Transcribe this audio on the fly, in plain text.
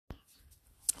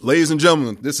Ladies and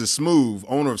gentlemen, this is Smooth,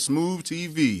 owner of Smooth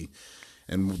TV,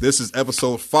 and this is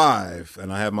episode 5,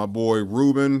 and I have my boy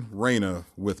Ruben Reyna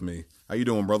with me. How you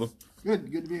doing, brother?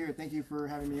 Good to be here. Thank you for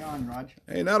having me on, Raj.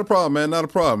 Hey, not a problem, man, not a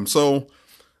problem. So,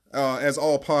 as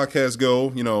all podcasts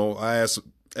go, I ask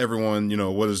everyone,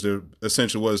 what is their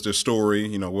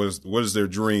story, what is their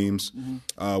dreams,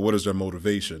 what is their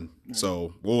motivation. Right.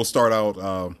 So we'll start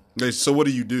out. So what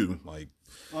do you do?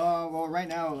 Well, right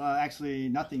now, actually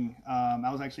nothing.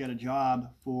 I was actually at a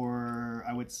job for,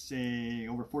 I would say,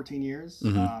 over 14 years.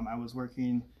 I was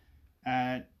working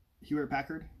at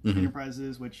Hewlett-Packard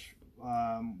Enterprises, which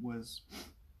was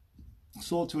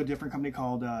sold to a different company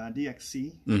called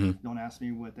DXC. Don't ask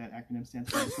me what that acronym stands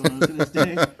for. I still don't know to this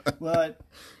day. But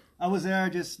I was there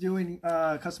just doing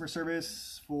customer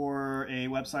service for a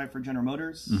website for General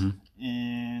Motors,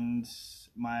 and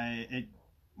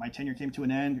my tenure came to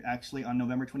an end actually on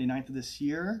November 29th of this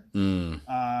year.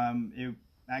 I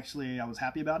was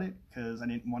happy about it because I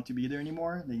didn't want to be there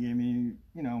anymore. They gave me,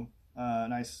 a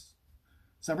nice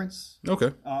severance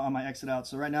on my exit out.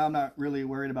 So right now I'm not really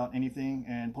worried about anything.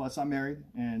 And plus I'm married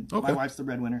and my wife's the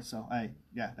breadwinner. So I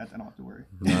don't have to worry.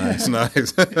 Nice.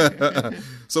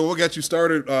 So what got you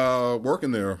started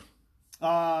working there?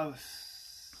 I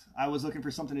was looking for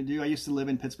something to do. I used to live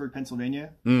in Pittsburgh, Pennsylvania.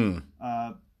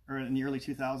 Or in the early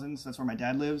 2000s. That's where my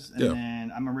dad lives. And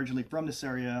then I'm originally from this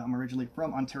area. I'm originally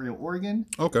from Ontario, Oregon.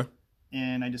 Okay.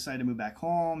 And I decided to move back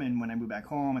home. And when I moved back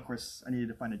home, of course, I needed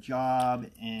to find a job.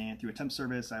 And through a temp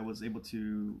service, I was able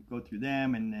to go through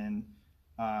them. And then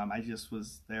I just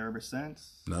was there ever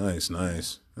since. Nice.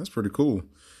 That's pretty cool.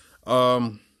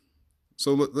 So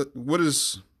what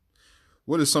is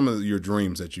some of your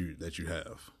dreams that you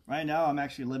have? Right now, I'm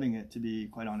actually living it, to be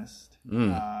quite honest.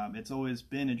 It's always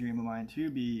been a dream of mine to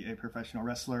be a professional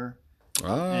wrestler.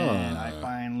 And I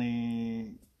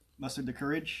finally mustered the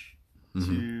courage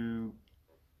to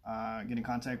get in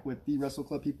contact with the Wrestle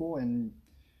Club people. And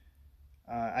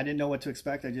I didn't know what to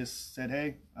expect. I just said,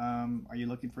 hey, are you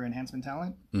looking for enhancement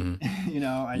talent?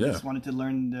 I just wanted to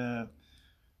learn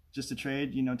just to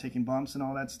trade, taking bumps and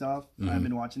all that stuff. I've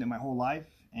been watching it my whole life.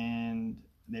 And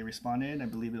they responded. I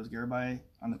believe it was Garibay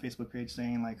on the Facebook page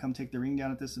saying, come take the ring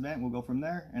down at this event. We'll go from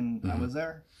there. And I was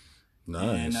there.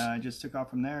 Nice. And I just took off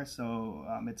from there. So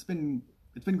it's been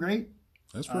great.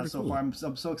 That's pretty so cool. Far, I'm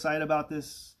so excited about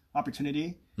this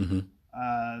opportunity. And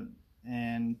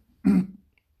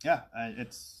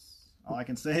it's all I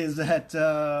can say is that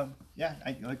I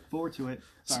look forward to it.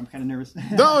 Sorry, I'm kind of nervous.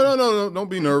 No, don't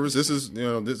be nervous. This is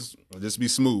just be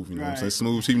smooth. What I'm saying?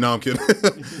 Smooth team. No, I'm kidding.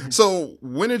 So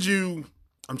when did you?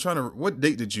 What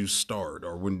date did you start,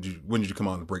 or when did you come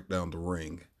on to break down the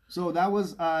ring? So that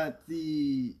was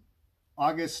the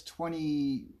August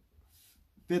 25th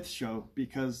show,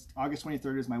 because August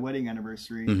 23rd is my wedding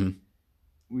anniversary.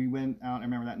 We went out, I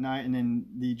remember that night, and then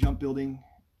the Jump Building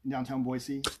in downtown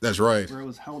Boise. That's right. Where it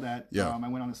was held at. Yeah. I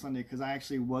went on a Sunday because I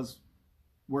actually was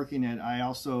working it. I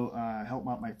also helped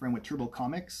out my friend with Turbo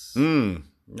Comics. So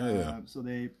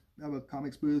they have a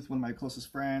comics booth, one of my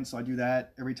closest friends. So I do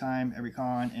that every time, every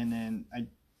con. And then I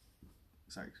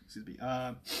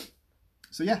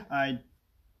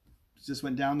just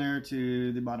went down there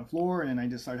to the bottom floor, and I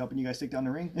just started helping you guys take down the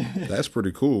ring. That's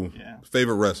pretty cool. Yeah.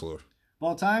 Favorite wrestler? Of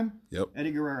all time? Yep. Eddie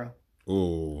Guerrero.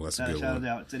 Oh, that's a good one. Shout it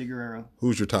out. It's Eddie Guerrero.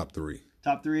 Who's your top 3?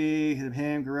 Top 3,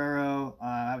 him, Guerrero.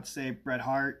 I would say Bret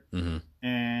Hart.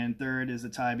 And third is a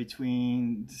tie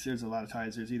between, there's a lot of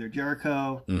ties. There's either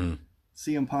Jericho,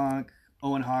 CM Punk,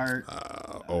 Owen Hart.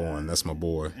 Owen, that's my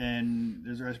boy. And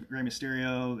there's Rey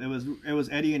Mysterio. It was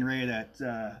Eddie and Ray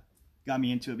that got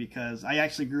me into it, because I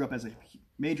actually grew up as a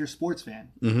major sports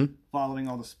fan, following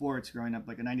all the sports growing up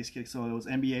like a 90s kid. So it was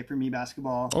NBA for me,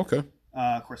 basketball. Okay.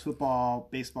 Of course, football,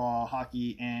 baseball,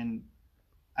 hockey, and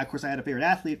of course I had a favorite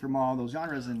athlete from all those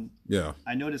genres. And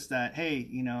I noticed that, hey,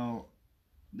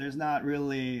 there's not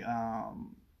really a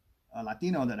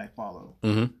Latino that I follow.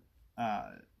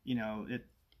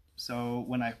 So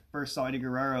when I first saw Eddie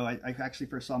Guerrero, I actually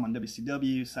first saw him on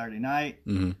WCW Saturday Night.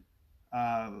 When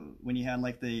he had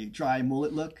the dry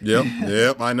mullet look.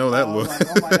 Yep, I know that look.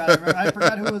 Oh my God, I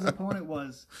forgot who his opponent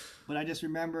was, but I just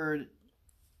remembered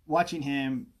watching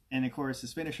him, and of course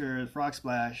his finisher, Frog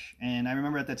Splash, and I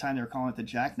remember at that time they were calling it the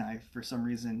Jackknife for some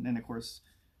reason, and of course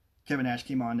Kevin Nash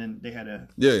came on and they had to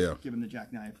give him the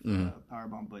Jackknife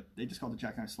powerbomb, but they just called it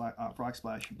Jackknife Frog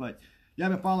Splash. But I've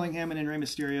been following him, and then Rey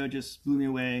Mysterio just blew me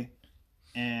away,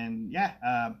 and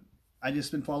I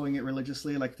just been following it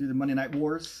religiously, through the Monday Night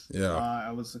Wars.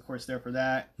 I was of course there for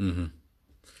that.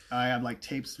 I have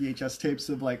VHS tapes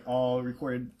of all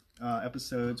recorded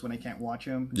episodes when I can't watch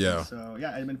them. Yeah. So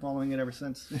yeah, I've been following it ever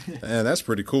since. And that's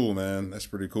pretty cool, man. That's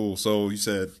pretty cool. So you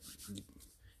said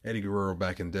Eddie Guerrero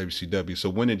back in WCW. So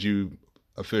when did you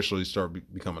officially start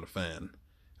becoming a fan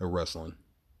of wrestling?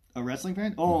 A wrestling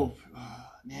fan? Oh,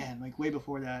 man, like way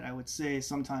before that. I would say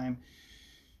sometime.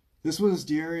 This was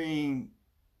during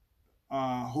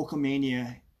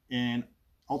Hulkamania and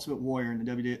Ultimate Warrior in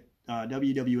the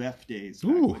WWF days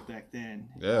back then.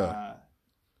 Yeah.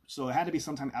 So it had to be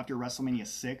sometime after WrestleMania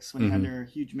 6 when they had their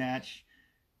huge match.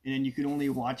 And then you could only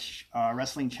watch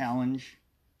Wrestling Challenge,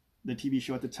 the TV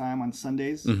show at the time, on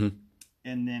Sundays. And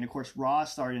then, of course, Raw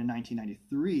started in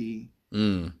 1993.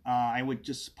 I would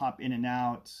just pop in and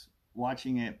out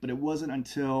watching it. But it wasn't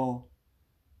until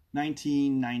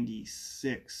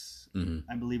 1996,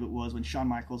 I believe it was, when Shawn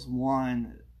Michaels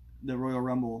won the Royal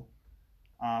Rumble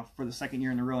for the second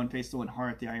year in a row and faced Owen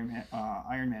Hart at the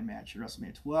Iron Man match at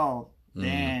WrestleMania 12.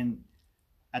 Then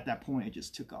at that point, it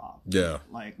just took off. Yeah.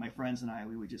 Like my friends and I,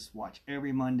 we would just watch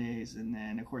every Mondays. And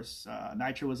then, of course,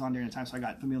 Nitro was on during the time, so I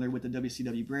got familiar with the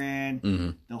WCW brand.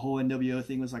 The whole NWO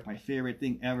thing was like my favorite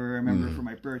thing ever. I remember for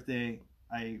my birthday,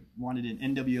 I wanted an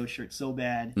NWO shirt so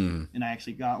bad, and I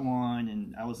actually got one,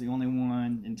 and I was the only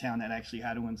one in town that actually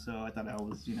had one, so I thought I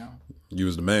was, You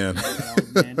was the man. I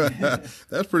was the man.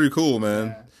 That's pretty cool, man.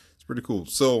 Yeah. It's pretty cool.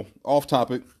 So, off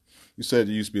topic, you said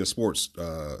you used to be a sports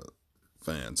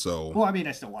fan, so... Well, I mean,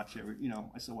 I still watch it,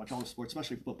 I still watch all the sports,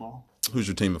 especially football. Who's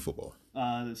your team in football?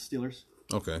 The Steelers.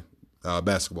 Okay.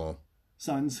 Basketball?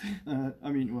 Suns.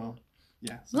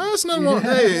 Yeah. No, it's nothing wrong.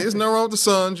 Hey, it's nothing wrong with the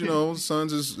Suns. The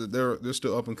Suns they're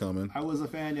still up and coming. I was a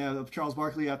fan of Charles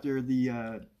Barkley after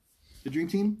the Dream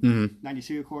Team,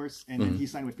 92, of course, and then he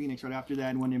signed with Phoenix right after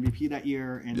that and won MVP that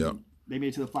year, and they made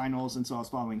it to the finals, and so I was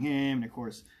following him, and of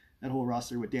course that whole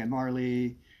roster with Dan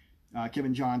Marley,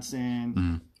 Kevin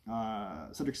Johnson,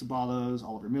 Cedric Ceballos,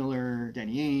 Oliver Miller,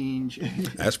 Danny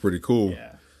Ainge. That's pretty cool.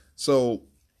 Yeah. So,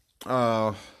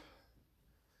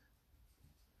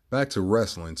 back to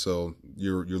wrestling. So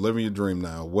you're living your dream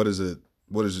now. What is it?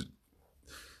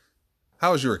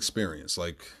 How is your experience?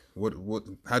 Like,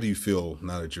 how do you feel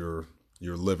now that you're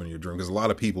living your dream? Because a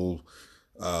lot of people,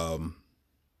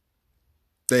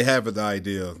 they have the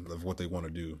idea of what they want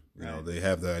to do. They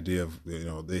have the idea of,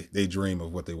 they dream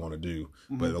of what they want to do.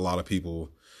 But a lot of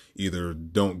people either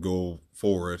don't go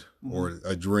for it or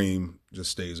a dream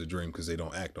just stays a dream because they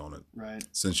don't act on it. Right.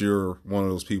 Since you're one of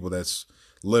those people that's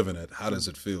living it, how does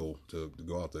it feel to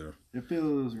go out there? It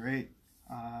feels great.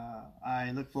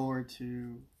 I look forward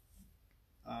to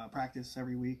practice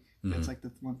every week. That's like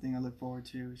the one thing I look forward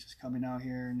to, is just coming out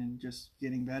here and then just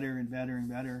getting better and better and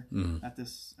better at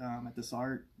this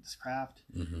art, this craft.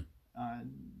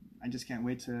 I just can't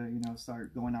wait to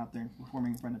start going out there and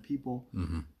performing in front of people.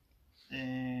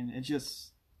 And it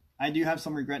just, I do have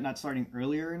some regret not starting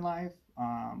earlier in life,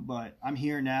 but I'm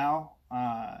here now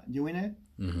doing it.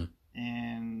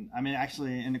 And I mean,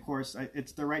 actually, and of course,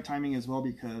 it's the right timing as well,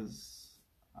 because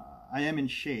I am in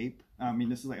shape. I mean,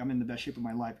 this is like, I'm in the best shape of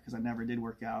my life because I never did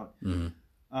work out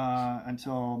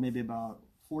until maybe about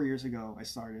 4 years ago. I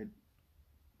started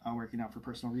working out for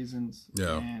personal reasons.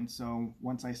 Yeah. And so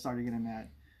once I started getting that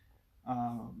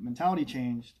mentality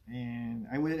changed, and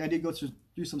I did go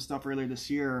through some stuff earlier this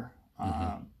year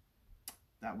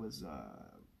that was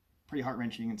pretty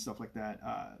heart-wrenching and stuff like that.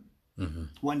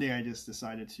 One day I just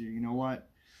decided to, you know what?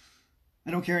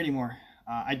 I don't care anymore.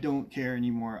 I don't care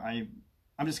anymore.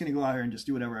 I'm just going to go out here and just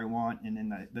do whatever I want. And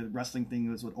then the wrestling thing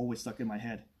was what always stuck in my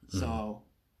head. So,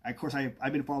 of course,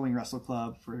 I've been following Wrestle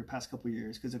Club for the past couple of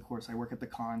years because, of course, I work at the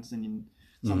cons, and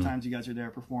sometimes you guys are there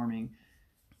performing.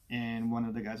 And one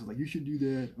of the guys was like, "You should do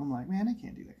that." I'm like, "Man, I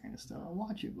can't do that kind of stuff. I'll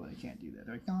watch it, but I can't do that."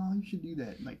 They're like, "No, you should do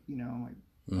that." Like, I'm like,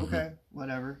 okay,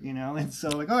 whatever, And so,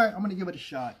 like, all right, I'm going to give it a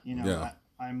shot.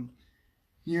 I'm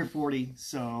near 40,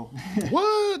 so.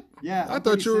 What? Yeah. I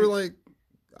thought you were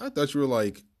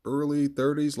like early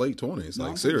 30s, late 20s. No,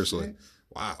 like, seriously. 36.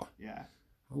 Wow. Yeah.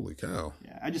 Holy cow.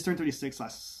 Yeah. I just turned 36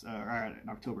 in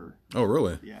October. Oh,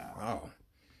 really? Yeah. Wow.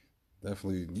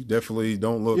 You definitely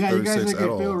don't look 36 you guys make at me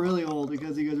all. feel really old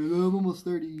because you guys are, I'm almost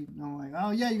 30. And I'm like, oh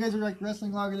yeah, you guys are like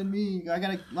wrestling longer than me. I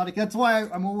got a lot of, that's why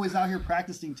I'm always out here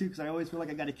practicing too, because I always feel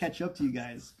like I got to catch up to you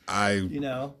guys.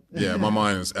 Yeah, my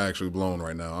mind is actually blown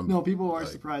right now. No, people are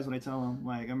surprised when I tell them.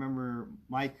 Like, I remember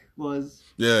Mike was.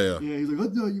 Yeah. Yeah, he's like,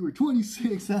 I thought you were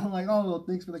 26. And I'm like, oh, well,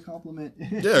 thanks for the compliment.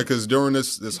 Yeah, because during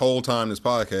this whole time, this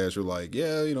podcast, you're like,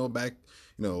 yeah, back,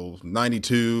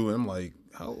 92. And I'm like,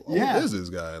 how old is this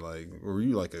guy? Like, were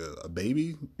you like a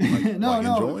baby? Like, no.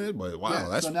 Enjoying it? But wow,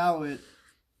 that's... So now it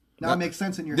makes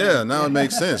sense in your head. Yeah, now it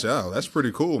makes sense. Yeah, that's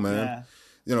pretty cool, man.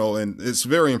 Yeah. And it's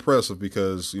very impressive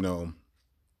because,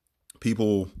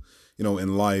 people,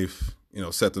 in life,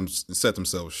 set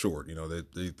themselves short.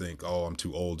 They think, oh, I'm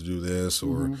too old to do this,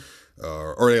 or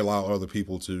they allow other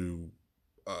people to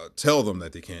tell them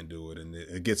that they can't do it, and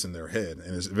it gets in their head.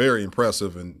 And it's very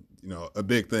impressive, and a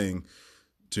big thing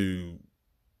to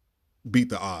beat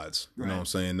the odds. You know what I'm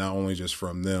saying? Not only just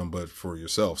from them, but for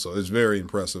yourself. So it's very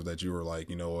impressive that you were like,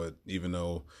 you know what, even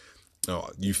though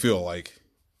you feel like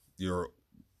you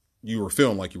were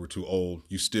feeling like you were too old,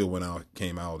 you still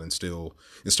came out and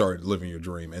started living your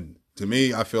dream. And to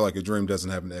me, I feel like a dream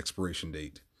doesn't have an expiration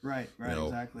date. Right,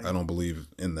 exactly. I don't believe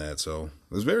in that. So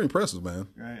it's very impressive, man.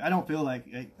 Right. I don't feel like,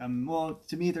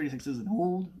 to me, 36 isn't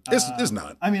old. It's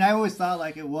not. I mean, I always thought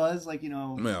like it was, like, when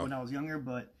I was younger,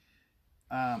 but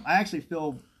I actually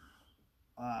feel,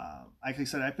 I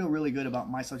feel really good about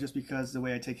myself just because the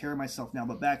way I take care of myself now.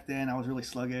 But back then I was really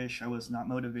sluggish. I was not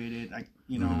motivated.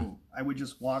 I would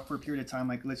just walk for a period of time.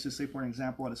 Like, let's just say, for an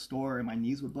example, at a store, and my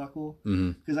knees would buckle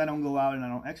because I don't go out and I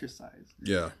don't exercise.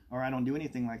 Yeah. Or I don't do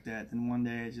anything like that. And one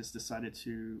day I just decided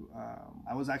to,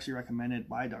 I was actually recommended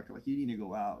by a doctor, like, you need to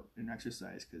go out and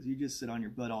exercise because you just sit on your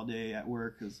butt all day at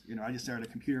work. Because, I just stare at a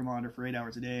computer monitor for 8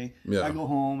 hours a day. Yeah. I go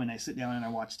home and I sit down and I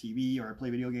watch TV or I play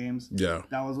video games. Yeah.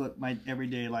 That was what my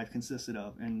everyday life consisted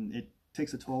of. And it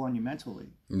takes a toll on you mentally.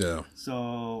 Yeah.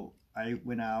 So I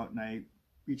went out and I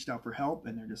reached out for help,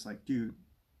 and they're just like, dude,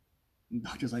 and the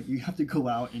doctor's like, you have to go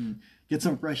out and get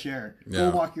some fresh air.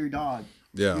 Yeah. Go walk your dog.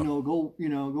 Yeah.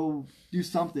 Go do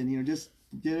something, just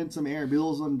get in some air,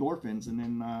 build those endorphins. And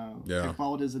then I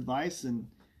followed his advice, and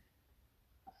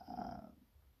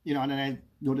and then I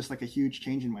noticed like a huge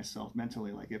change in myself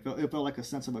mentally. Like it felt like a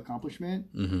sense of accomplishment.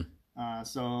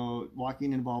 So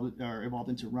walking evolved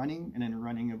into running, and then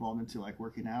running evolved into like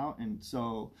working out. And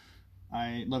so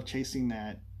I love chasing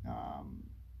that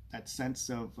sense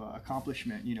of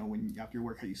accomplishment, when after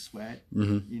work, how you sweat,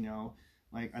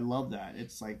 like I love that.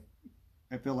 It's like,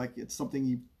 I feel like it's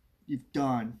something you've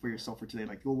done for yourself for today.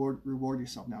 Like, go reward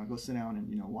yourself now and go sit down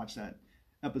and, watch that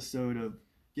episode of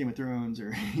Game of Thrones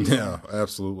or,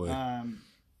 absolutely.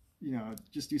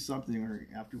 Just do something or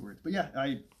afterwards. But yeah,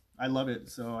 I love it.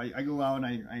 So I go out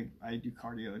and I do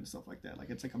cardio and stuff like that. Like,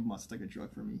 it's like a must, like a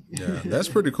drug for me. Yeah, that's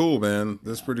pretty cool, man.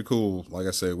 That's pretty cool. Like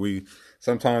I said,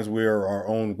 sometimes we are our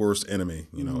own worst enemy,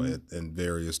 in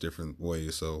various different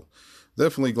ways. So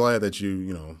definitely glad that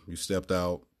you stepped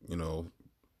out, and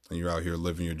you're out here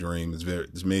living your dream.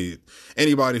 It's made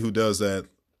anybody who does that,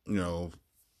 who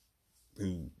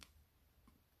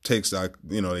takes that,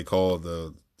 they call it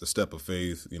the step of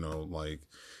faith,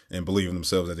 and believe in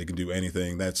themselves that they can do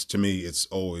anything. That's, to me, it's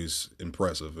always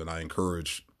impressive, and I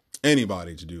encourage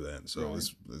anybody to do that. So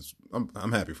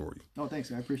I'm happy for you. Oh,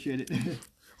 thanks. I appreciate it.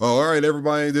 Well, all right,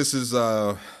 everybody. This is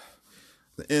the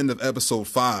end of episode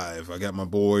 5. I got my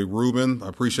boy Ruben. I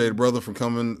appreciate it, brother, for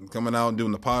coming out and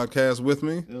doing the podcast with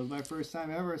me. It was my first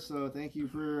time ever, so thank you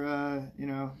for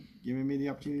giving me the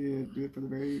opportunity to do it for the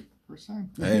very first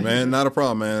time. Hey, man, not a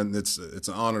problem, man. It's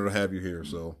an honor to have you here.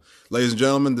 So, ladies and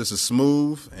gentlemen, this is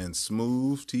Smooth, and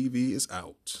Smooth TV is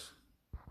out.